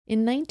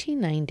In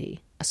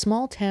 1990, a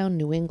small-town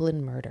New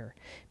England murder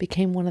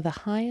became one of the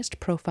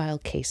highest-profile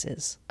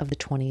cases of the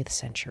 20th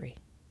century.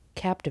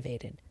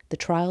 Captivated, The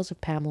Trials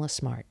of Pamela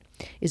Smart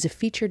is a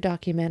feature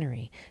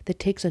documentary that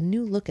takes a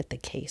new look at the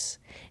case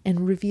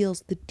and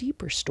reveals the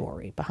deeper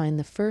story behind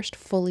the first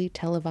fully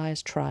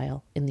televised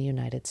trial in the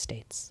United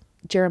States.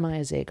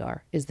 Jeremiah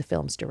Zagar is the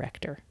film's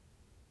director.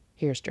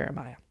 Here's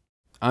Jeremiah.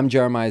 I'm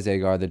Jeremiah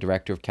Zagar, the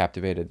director of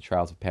Captivated, The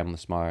Trials of Pamela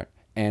Smart,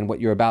 and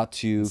what you're about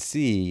to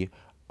see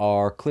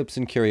are clips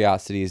and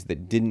curiosities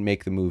that didn't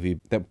make the movie,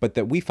 but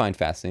that we find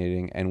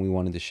fascinating and we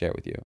wanted to share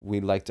with you.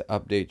 We'd like to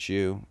update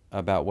you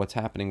about what's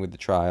happening with the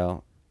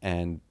trial,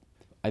 and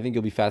I think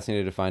you'll be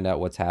fascinated to find out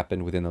what's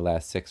happened within the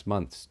last 6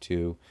 months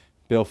to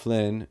Bill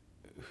Flynn,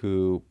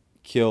 who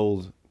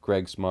killed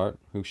Greg Smart,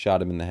 who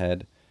shot him in the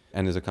head,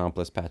 and his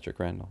accomplice, Patrick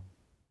Randall.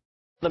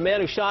 The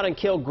man who shot and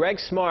killed Greg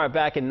Smart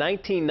back in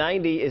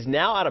 1990 is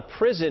now out of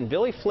prison.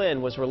 Billy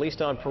Flynn was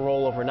released on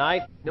parole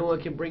overnight. No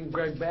one can bring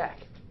Greg back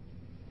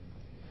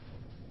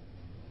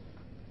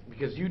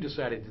because you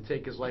decided to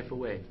take his life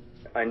away.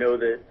 I know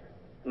that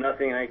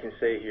nothing I can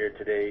say here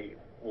today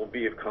will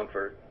be of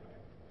comfort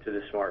to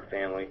the Smart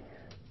family,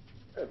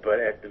 but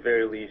at the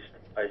very least,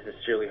 I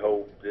sincerely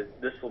hope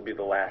that this will be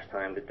the last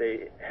time that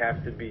they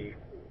have to be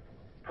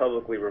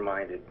publicly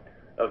reminded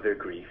of their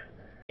grief.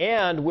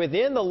 And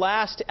within the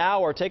last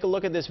hour, take a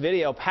look at this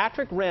video.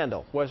 Patrick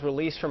Randall was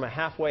released from a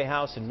halfway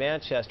house in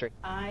Manchester.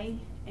 I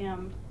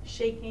am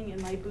shaking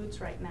in my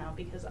boots right now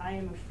because I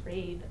am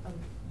afraid of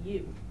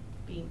you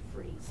being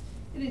free.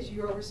 It is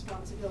your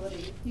responsibility.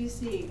 If you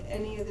see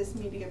any of this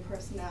media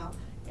personnel,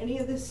 any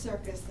of this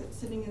circus that's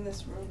sitting in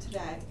this room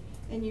today,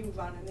 and you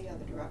run in the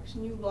other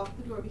direction, you lock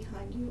the door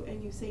behind you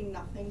and you say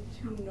nothing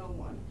to no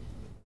one.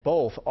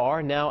 Both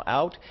are now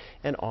out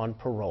and on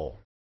parole.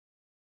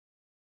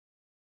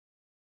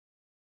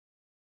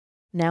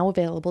 Now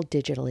available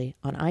digitally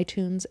on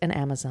iTunes and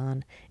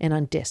Amazon and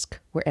on disc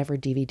wherever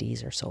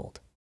DVDs are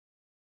sold.